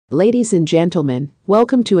Ladies and gentlemen,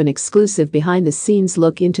 welcome to an exclusive behind-the-scenes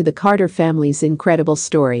look into the Carter family's incredible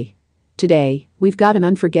story. Today, we've got an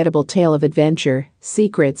unforgettable tale of adventure,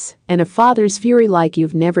 secrets, and a father's fury like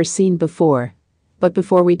you've never seen before. But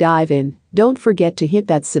before we dive in, don't forget to hit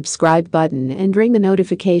that subscribe button and ring the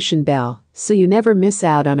notification bell so you never miss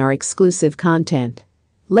out on our exclusive content.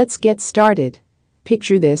 Let's get started.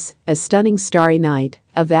 Picture this: a stunning starry night,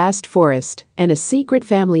 a vast forest, and a secret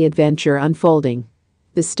family adventure unfolding.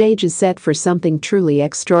 The stage is set for something truly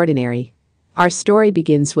extraordinary. Our story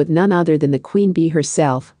begins with none other than the Queen Bee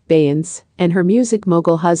herself, Beyonce, and her music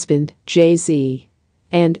mogul husband, Jay-Z.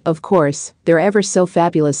 And, of course, their ever so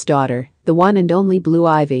fabulous daughter, the one and only Blue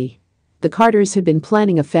Ivy. The Carters had been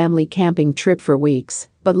planning a family camping trip for weeks,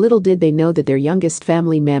 but little did they know that their youngest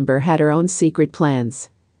family member had her own secret plans.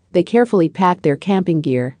 They carefully packed their camping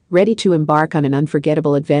gear, ready to embark on an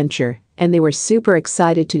unforgettable adventure, and they were super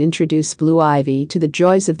excited to introduce Blue Ivy to the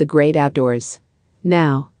joys of the great outdoors.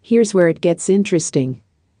 Now, here's where it gets interesting.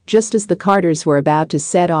 Just as the Carters were about to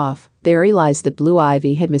set off, they realized that Blue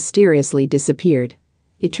Ivy had mysteriously disappeared.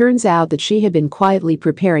 It turns out that she had been quietly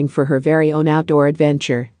preparing for her very own outdoor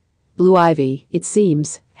adventure. Blue Ivy, it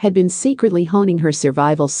seems, had been secretly honing her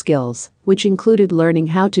survival skills, which included learning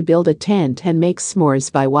how to build a tent and make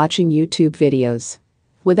s'mores by watching YouTube videos.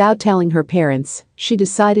 Without telling her parents, she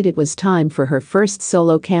decided it was time for her first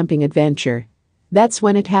solo camping adventure. That's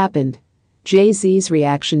when it happened. Jay-Z's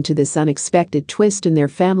reaction to this unexpected twist in their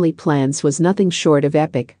family plans was nothing short of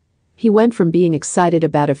epic. He went from being excited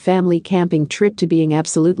about a family camping trip to being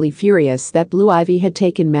absolutely furious that Blue Ivy had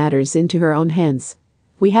taken matters into her own hands.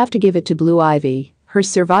 We have to give it to Blue Ivy. Her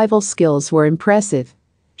survival skills were impressive.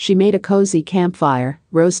 She made a cozy campfire,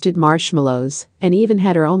 roasted marshmallows, and even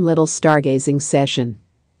had her own little stargazing session.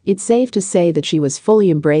 It's safe to say that she was fully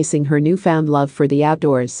embracing her newfound love for the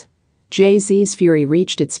outdoors. Jay-Z's fury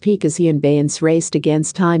reached its peak as he and Beyonce raced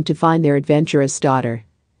against time to find their adventurous daughter.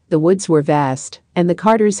 The woods were vast, and the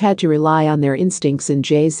Carters had to rely on their instincts and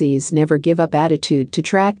Jay-Z's never-give-up attitude to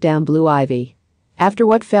track down Blue Ivy. After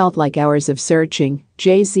what felt like hours of searching,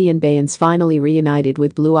 Jay-Z and Beyonce finally reunited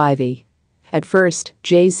with Blue Ivy. At first,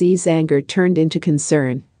 Jay-Z's anger turned into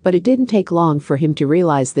concern, but it didn't take long for him to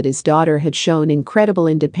realize that his daughter had shown incredible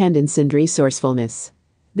independence and resourcefulness.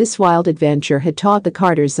 This wild adventure had taught the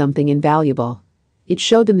Carters something invaluable. It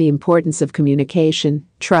showed them the importance of communication,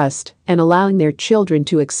 trust, and allowing their children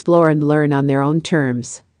to explore and learn on their own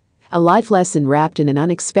terms. A life lesson wrapped in an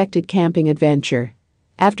unexpected camping adventure.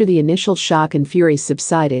 After the initial shock and fury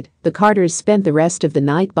subsided, the Carters spent the rest of the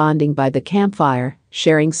night bonding by the campfire,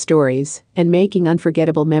 sharing stories, and making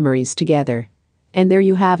unforgettable memories together. And there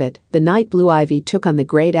you have it, the night Blue Ivy took on the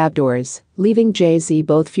great outdoors, leaving Jay-Z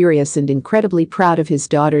both furious and incredibly proud of his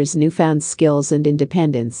daughter's newfound skills and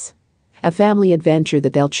independence. A family adventure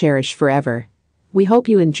that they'll cherish forever. We hope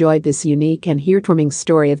you enjoyed this unique and heartwarming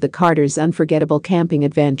story of the Carters' unforgettable camping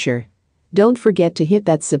adventure. Don't forget to hit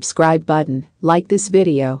that subscribe button, like this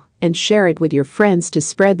video, and share it with your friends to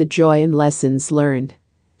spread the joy and lessons learned.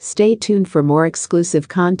 Stay tuned for more exclusive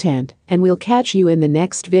content, and we'll catch you in the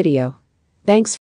next video. Thanks.